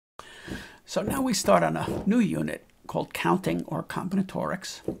So now we start on a new unit called counting or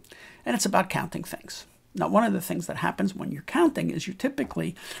combinatorics, and it's about counting things. Now, one of the things that happens when you're counting is you're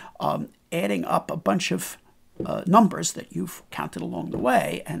typically adding up a bunch of numbers that you've counted along the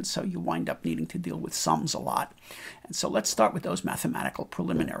way, and so you wind up needing to deal with sums a lot. And so let's start with those mathematical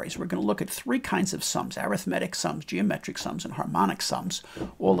preliminaries. We're going to look at three kinds of sums: arithmetic sums, geometric sums, and harmonic sums,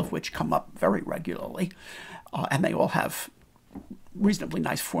 all of which come up very regularly, and they all have reasonably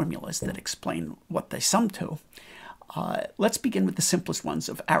nice formulas that explain what they sum to. Let's begin with the simplest ones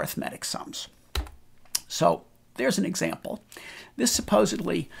of arithmetic sums. So there's an example. This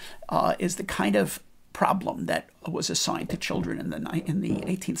supposedly is the kind of problem that was assigned to children in the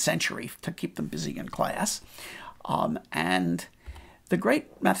 18th century to keep them busy in class. And the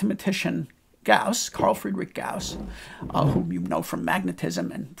great mathematician Gauss, Carl Friedrich Gauss, whom you know from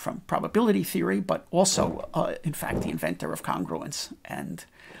magnetism and from probability theory, but also, in fact, the inventor of congruence and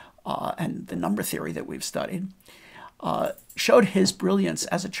the number theory that we've studied, showed his brilliance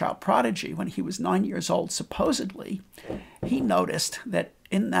as a child prodigy when he was 9 years old. Supposedly, he noticed that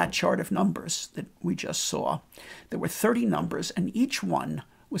in that chart of numbers that we just saw, there were 30 numbers, and each one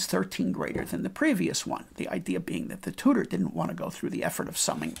was 13 greater than the previous one. The idea being that the tutor didn't want to go through the effort of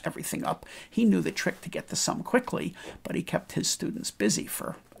summing everything up. He knew the trick to get the sum quickly, but he kept his students busy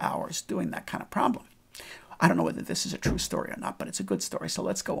for hours doing that kind of problem. I don't know whether this is a true story or not, but it's a good story, so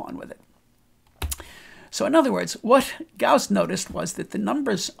let's go on with it. So in other words, what Gauss noticed was that the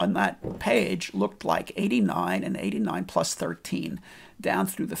numbers on that page looked like 89 and 89 plus 13, down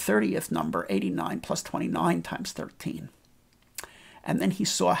through the 30th number, 89 plus 29 times 13. And then he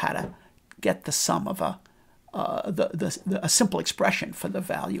saw how to get the sum of a simple expression for the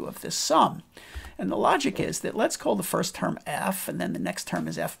value of this sum. And the logic is that let's call the first term f, and then the next term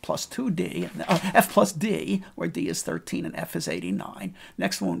is f plus 2d, f plus d, where d is 13 and f is 89.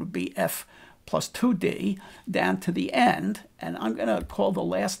 Next one would be f plus 2d down to the end, and I'm going to call the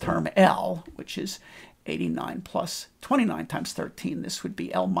last term L, which is 89 plus 29 times 13. This would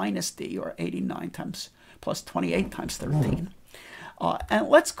be L minus d, or 89 times plus 28 times 13. And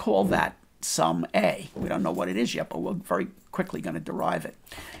let's call that sum A. We don't know what it is yet, but we're very quickly going to derive it.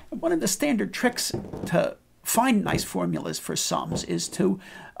 And one of the standard tricks to find nice formulas for sums is to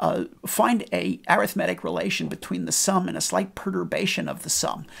find an arithmetic relation between the sum and a slight perturbation of the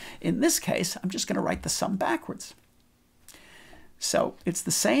sum. In this case, I'm just going to write the sum backwards. So it's the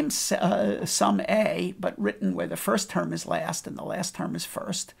same sum A, but written where the first term is last and the last term is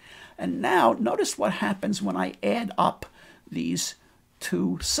first. And now notice what happens when I add up these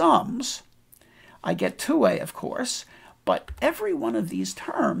two sums. I get 2a, of course, but every one of these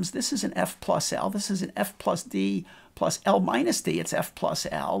terms, this is an f plus L, this is an f plus d plus L minus d, it's f plus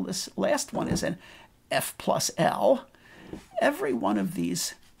L. This last one is an f plus L. Every one of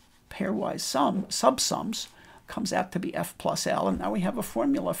these pairwise subsums comes out to be f plus L, and now we have a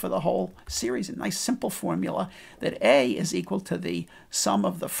formula for the whole series, a nice simple formula that a is equal to the sum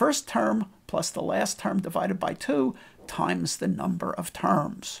of the first term plus the last term divided by 2 times the number of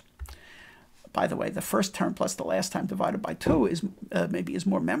terms. By the way, the first term plus the last term divided by 2 is maybe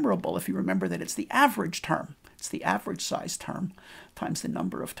more memorable if you remember that it's the average term. It's the average size term times the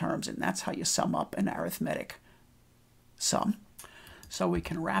number of terms, and that's how you sum up an arithmetic sum. So we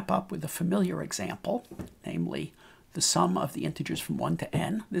can wrap up with a familiar example, namely the sum of the integers from 1 to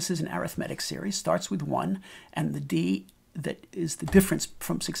n. This is an arithmetic series, starts with 1, and the d that is the difference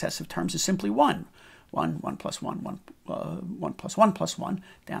from successive terms is simply 1. 1 plus 1, 1 plus 1 plus 1,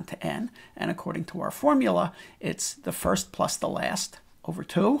 down to n. And according to our formula, it's the first plus the last over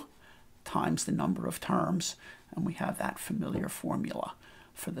 2 times the number of terms. And we have that familiar formula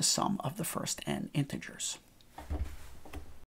for the sum of the first n integers.